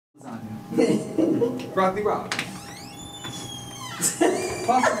Broccoli rock.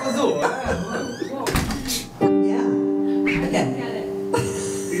 Pasta fazool. Yeah. Okay.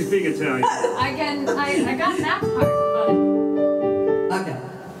 He's being Italian. I got that part, but Okay.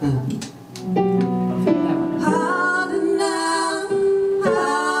 I'll figure that one out.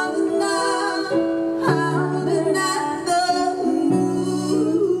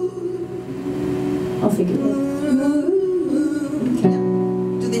 I'll figure it out. Okay.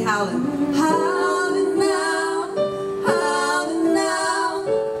 Do the howling. Howling now, howling now,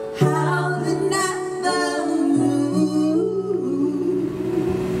 howling at the moon.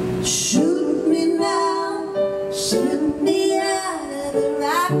 Shoot me now, shoot me out of the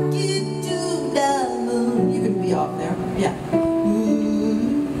rocket to the moon. You can be off there. Yeah.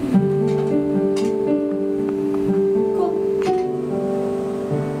 Cool.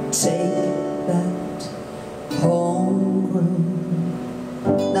 Take that homegrown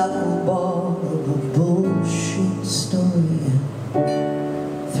knuckleball of a bullshit story and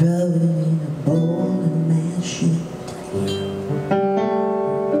throw it in a bowl and mash it down.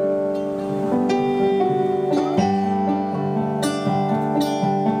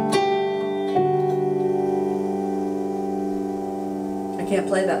 I can't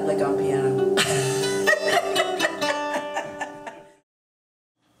play that like on piano.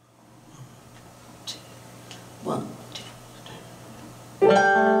 One, two,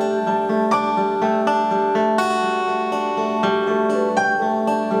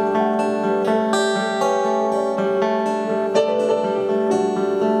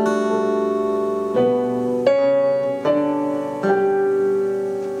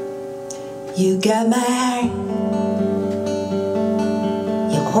 you got my heart,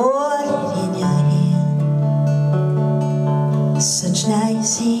 you hold it in your hand, such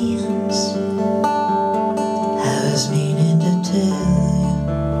nice hands. I was meaning to tell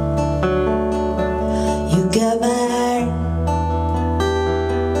you, you got my heart,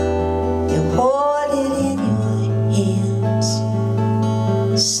 you hold it in your hands,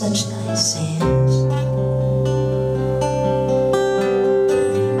 such nice hands.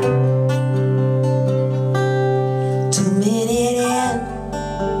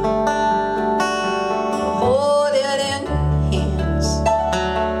 Hold it in hands.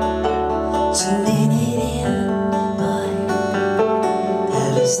 2 minutes in, boy, I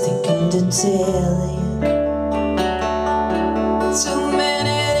was thinking to tell you. 2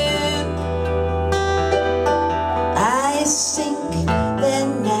 minutes in, I sink, then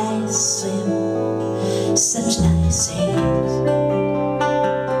I swim. Such nice hands.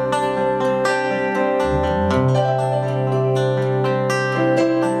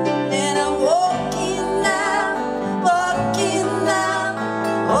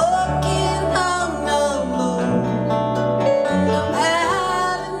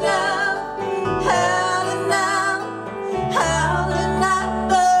 How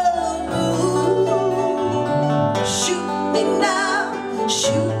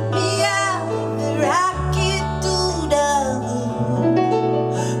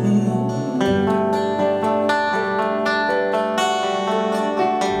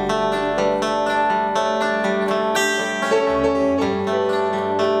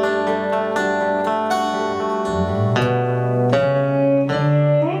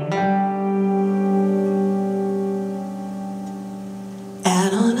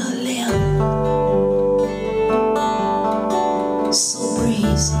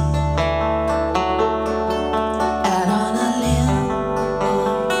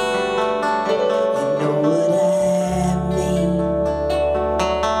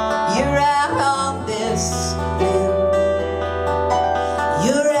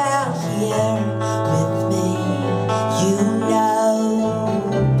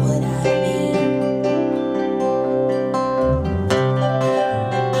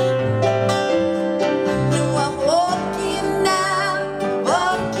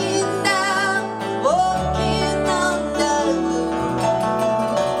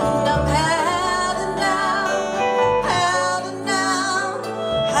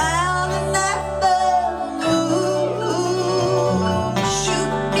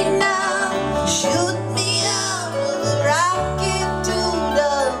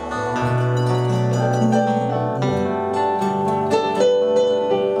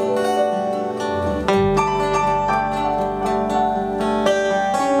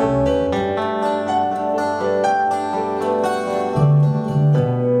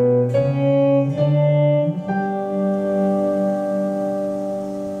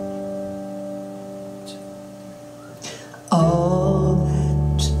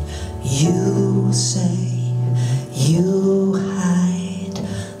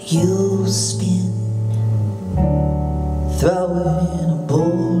you'll spin. Throw it in a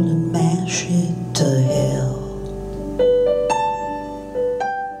bowl and mash it to hell.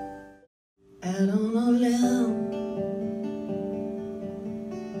 Out on a limb,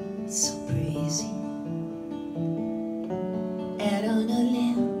 so breezy. Out on a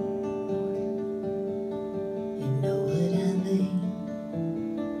limb, you know what I mean.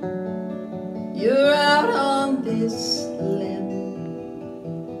 You're out on this limb,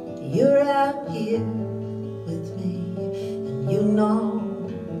 you're out here with me, and you know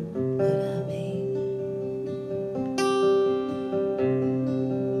what I mean.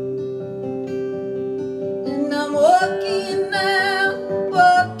 And I'm walking now,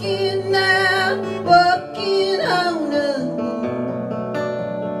 walking now, walking on the moon.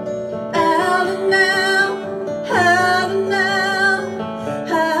 Out and now, out and now,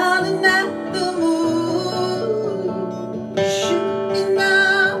 out and at the moon. Shoot me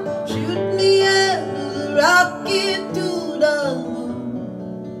now, shoot me out of the rocket to the moon.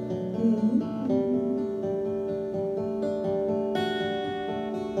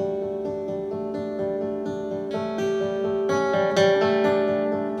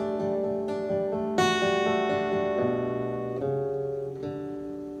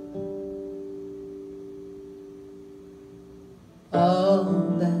 All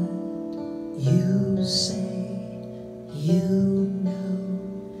that you say, you know,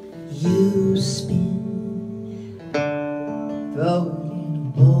 you spin. Throw it in a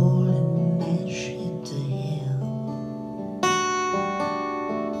bowl and mash it to hell.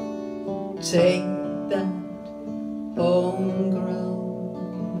 Take that homegrown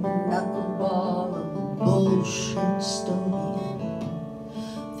knuckleball of a bullshit story and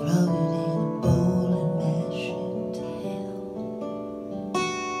throw it in a bowl and mash it to hell.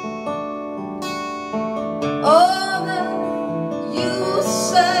 All that you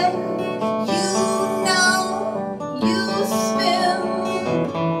say, you know, you spin.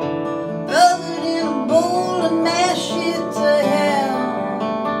 Throw it in a bowl and mash it to hell.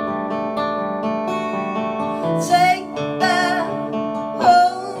 Take that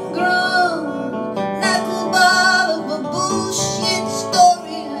homegrown knuckleball of a bullshit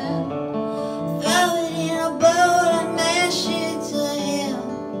story and throw it in a bowl and mash it to hell.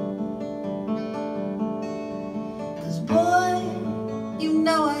 'Cause boy, you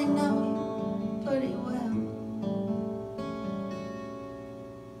know I